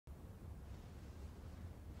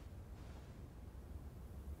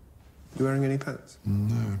You wearing any pants?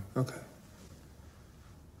 No. Okay.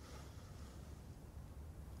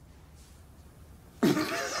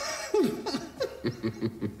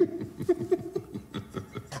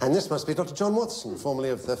 And this must be Dr. John Watson, formerly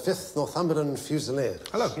of the 5th Northumberland Fusiliers.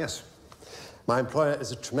 Hello, yes. My employer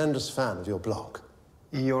is a tremendous fan of your blog.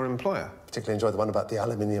 Your employer? Particularly enjoyed the one about the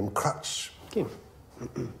aluminium crutch. Thank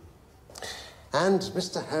you. And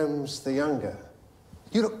Mr. Holmes the younger.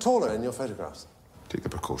 You look taller in your photographs. Take the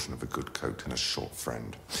precaution of a good coat and a short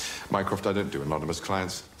friend. Mycroft, I don't do anonymous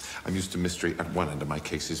clients. I'm used to mystery at one end of my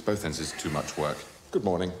cases. Both ends is too much work. Good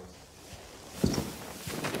morning.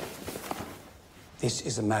 This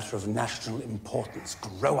is a matter of national importance.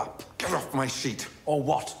 Grow up. Get off my sheet. Or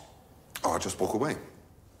what? Oh, I'll just walk away.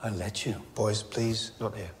 I'll let you. Boys, please,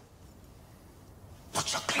 not here.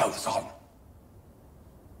 Put your clothes on.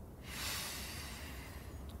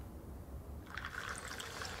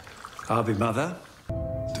 Harvey, mother.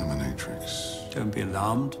 Dominatrix. Don't be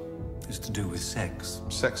alarmed. It's to do with sex.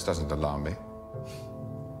 Sex doesn't alarm me.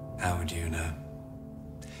 How would you know?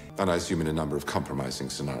 And I assume in a number of compromising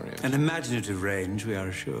scenarios. An imaginative range, we are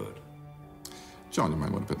assured. John, you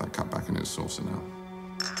might want to put that cut back in its saucer now.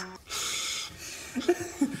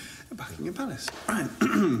 Buckingham Palace. Right.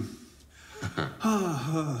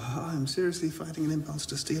 I'm seriously fighting an impulse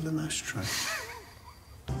to steal an ashtray.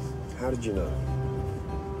 How did you know?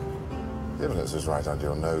 The evidence was right under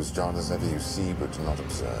your nose, John, as ever you see but do not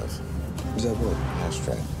observe. Observe what?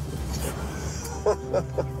 Ashtray.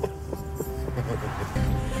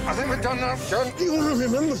 I think we're done now, John. You want to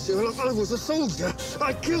remember, Sherlock, I was a soldier.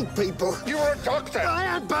 I killed people. You were a doctor. I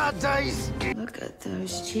had bad days. Look at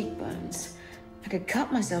those cheekbones. I could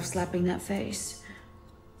cut myself slapping that face.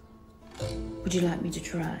 Would you like me to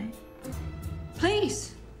try?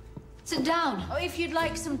 Please, sit down. Oh, if you'd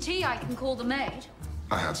like some tea, I can call the maid.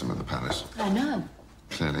 I had some at the palace. I know.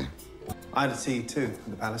 Clearly. I had a tea, too, at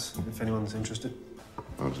the palace, if anyone's interested.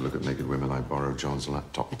 I want to look at naked women. I borrowed John's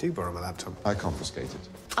laptop. You do borrow my laptop. I confiscated.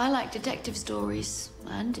 I like detective stories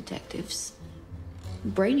and detectives.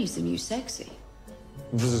 Brainy's the new sexy.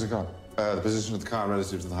 The car. The position of the car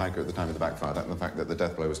relative to the hiker at the time of the backfire, and the fact that the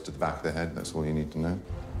death blow was to the back of the head. That's all you need to know.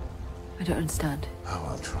 I don't understand. Oh,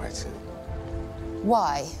 I'll try to.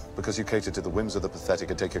 Why? Because you cater to the whims of the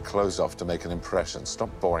pathetic and take your clothes off to make an impression.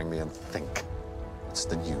 Stop boring me and think. It's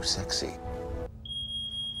the new sexy.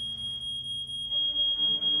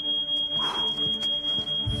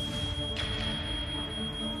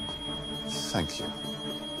 Thank you.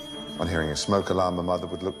 On hearing a smoke alarm, a mother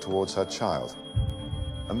would look towards her child.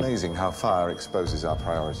 Amazing how fire exposes our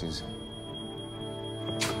priorities.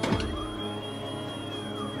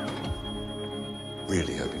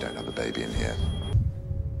 Really hope you don't have a baby in here.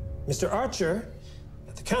 Mr. Archer,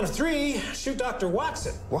 at the count of 3, shoot Dr.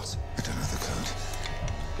 Watson. What? I don't know the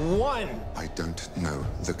code. 1. I don't know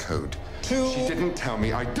the code. 2. She didn't tell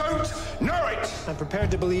me. I don't know it! I'm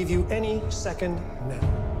prepared to believe you any second now.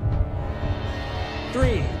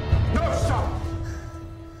 3. No, stop!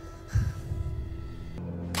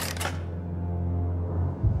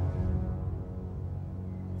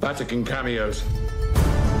 Vatican cameos.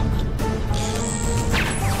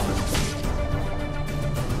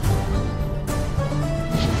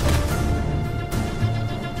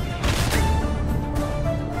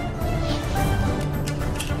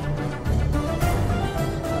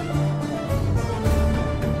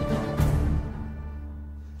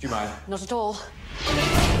 Do you mind? Not at all.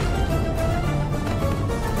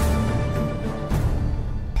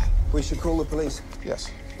 We should call the police. Yes.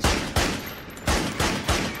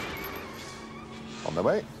 On their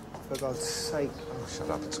way. For God's sake. Oh, shut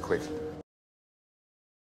up, it's quick.